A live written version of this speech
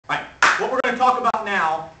what we're going to talk about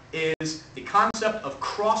now is the concept of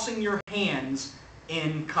crossing your hands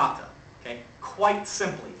in kata. Okay? Quite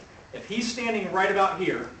simply, if he's standing right about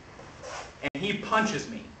here and he punches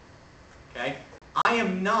me, okay, I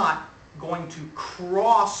am not going to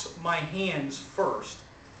cross my hands first,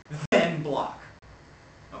 then block.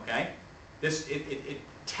 Okay? It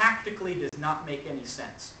tactically does not make any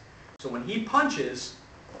sense. So when he punches,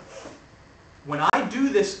 when I do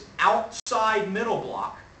this outside middle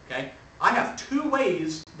block, okay, I have two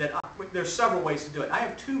ways that, there's several ways to do it. I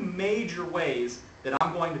have two major ways that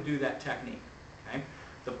I'm going to do that technique. Okay?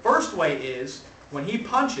 The first way is, when he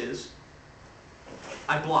punches,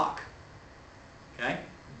 I block. Okay?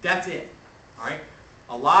 That's it. All right?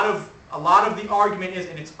 A lot of the argument is,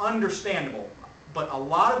 and it's understandable, but a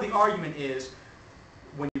lot of the argument is,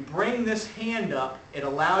 when you bring this hand up, it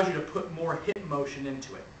allows you to put more hip motion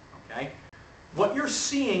into it. Okay? What you're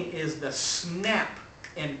seeing is the snap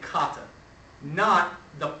in kata, not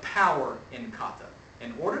the power in kata.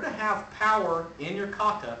 In order to have power in your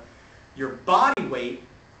kata, your body weight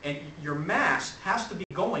and your mass has to be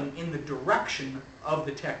going in the direction of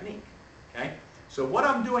the technique. Okay? So what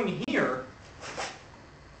I'm doing here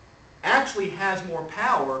actually has more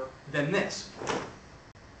power than this.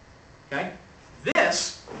 Okay?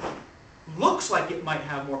 This looks like it might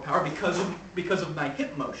have more power because of my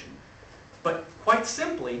hip motion. But quite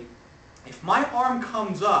simply, if my arm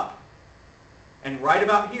comes up and right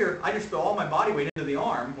about here, I just throw all my body weight into the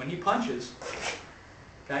arm when he punches,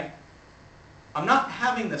 okay? I'm not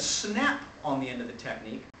having the snap on the end of the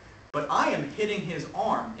technique, but I am hitting his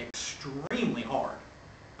arm extremely hard,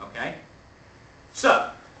 okay?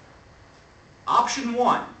 So, option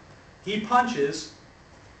one, he punches,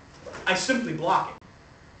 I simply block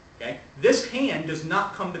it, okay? This hand does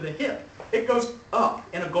not come to the hip. It goes up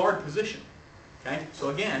in a guard position, okay? So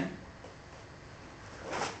again,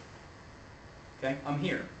 okay, I'm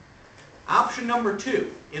here. Option number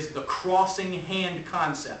two is the crossing hand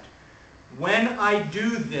concept. When I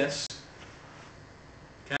do this,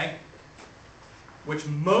 okay, which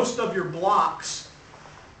most of your blocks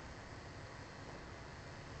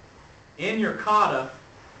in your kata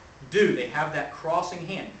do, they have that crossing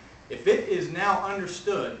hand. If it is now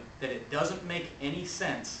understood that it doesn't make any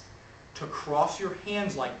sense to cross your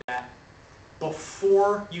hands like that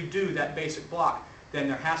before you do that basic block, then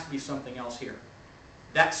there has to be something else here.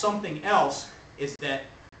 That something else is that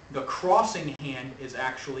the crossing hand is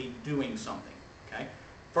actually doing something. Okay?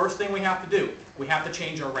 First thing we have to do, we have to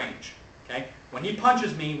change our range. Okay? When he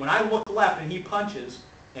punches me, when I look left and he punches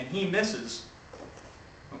and he misses,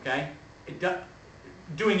 okay,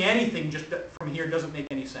 doing anything just from here doesn't make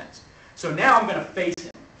any sense. So now I'm going to face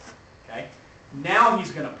him. Okay? Now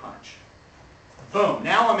he's going to punch. Boom.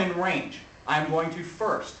 Now I'm in range. I'm going to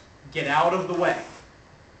first get out of the way.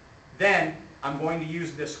 Then I'm going to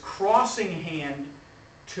use this crossing hand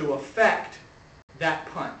to affect that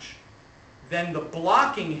punch. Then the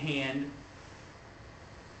blocking hand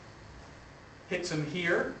hits him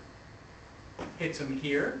here, hits him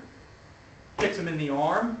here, hits him in the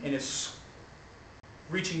arm, and is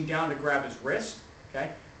reaching down to grab his wrist.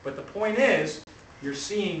 Okay? But the point is, you're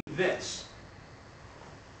seeing this.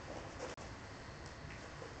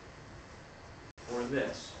 Or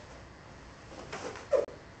this.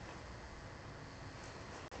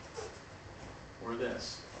 Or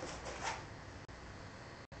this.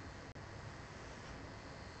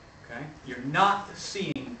 Okay? You're not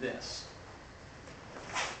seeing this.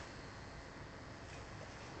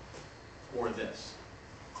 Or this.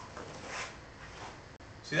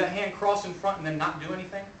 See that hand cross in front and then not do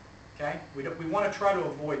anything? Okay? We want to try to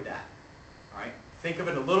avoid that. All right? Think of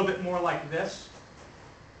it a little bit more like this.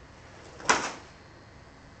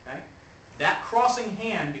 Okay? That crossing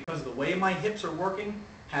hand, because of the way my hips are working,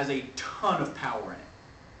 has a ton of power in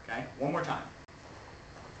it. Okay? One more time.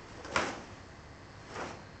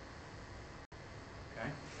 Okay?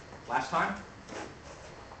 Last time.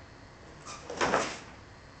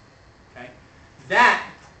 Okay? That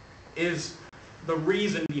is the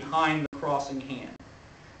reason behind the crossing hand.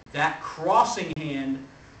 That crossing hand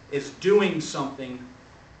is doing something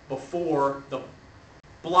before the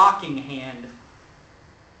blocking hand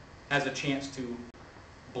has a chance to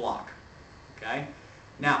block. Okay?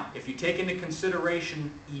 Now, if you take into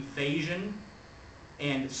consideration evasion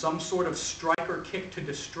and some sort of strike or kick to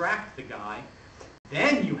distract the guy,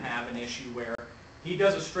 then you have an issue where he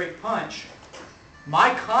does a straight punch.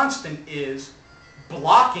 My constant is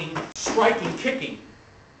blocking, striking, kicking.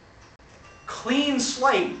 Clean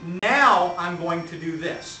slate. Now I'm going to do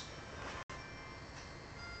this.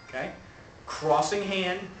 Okay? Crossing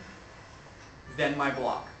hand, then my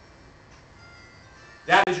block.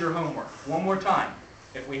 That is your homework. One more time.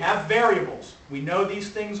 If we have variables, we know these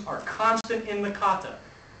things are constant in the kata.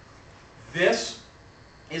 This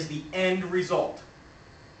is the end result.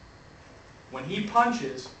 When he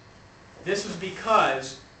punches, this is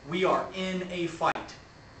because we are in a fight.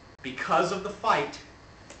 Because of the fight,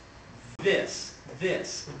 this.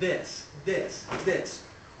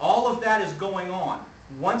 All of that is going on.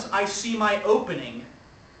 Once I see my opening,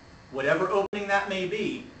 whatever opening that may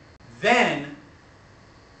be, then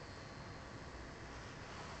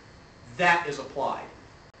that is applied.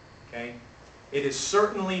 Okay? It is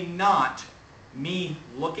certainly not me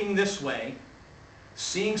looking this way,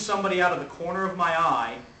 seeing somebody out of the corner of my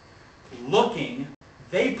eye, looking,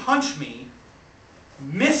 they punch me,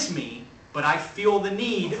 miss me, but I feel the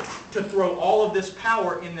need to throw all of this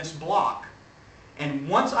power in this block. And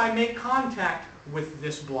once I make contact with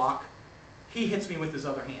this block, he hits me with his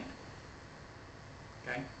other hand.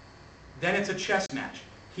 Okay? Then it's a chess match.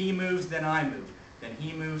 He moves, then I move. Then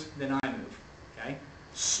he moves, then I move. Okay?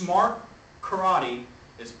 Smart karate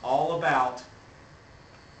is all about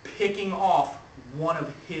picking off one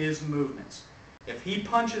of his movements. If he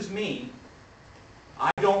punches me,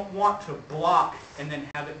 I don't want to block and then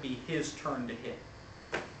have it be his turn to hit.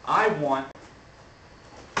 I want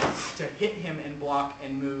to hit him and block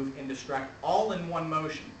and move and distract all in one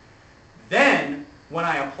motion. Then, when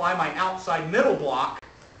I apply my outside middle block,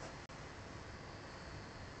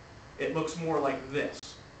 it looks more like this.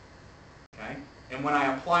 Okay? And when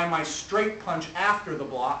I apply my straight punch after the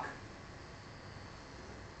block,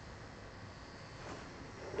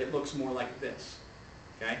 it looks more like this.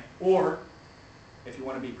 Okay? Or, if you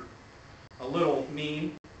want to be a little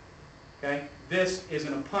mean, okay, this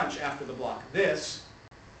isn't a punch after the block. This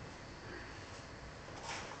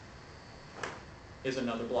is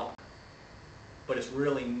another block. But it's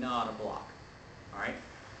really not a block. All right?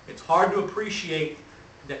 It's hard to appreciate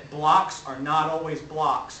that blocks are not always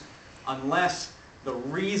blocks unless the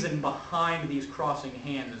reason behind these crossing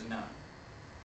hands is known.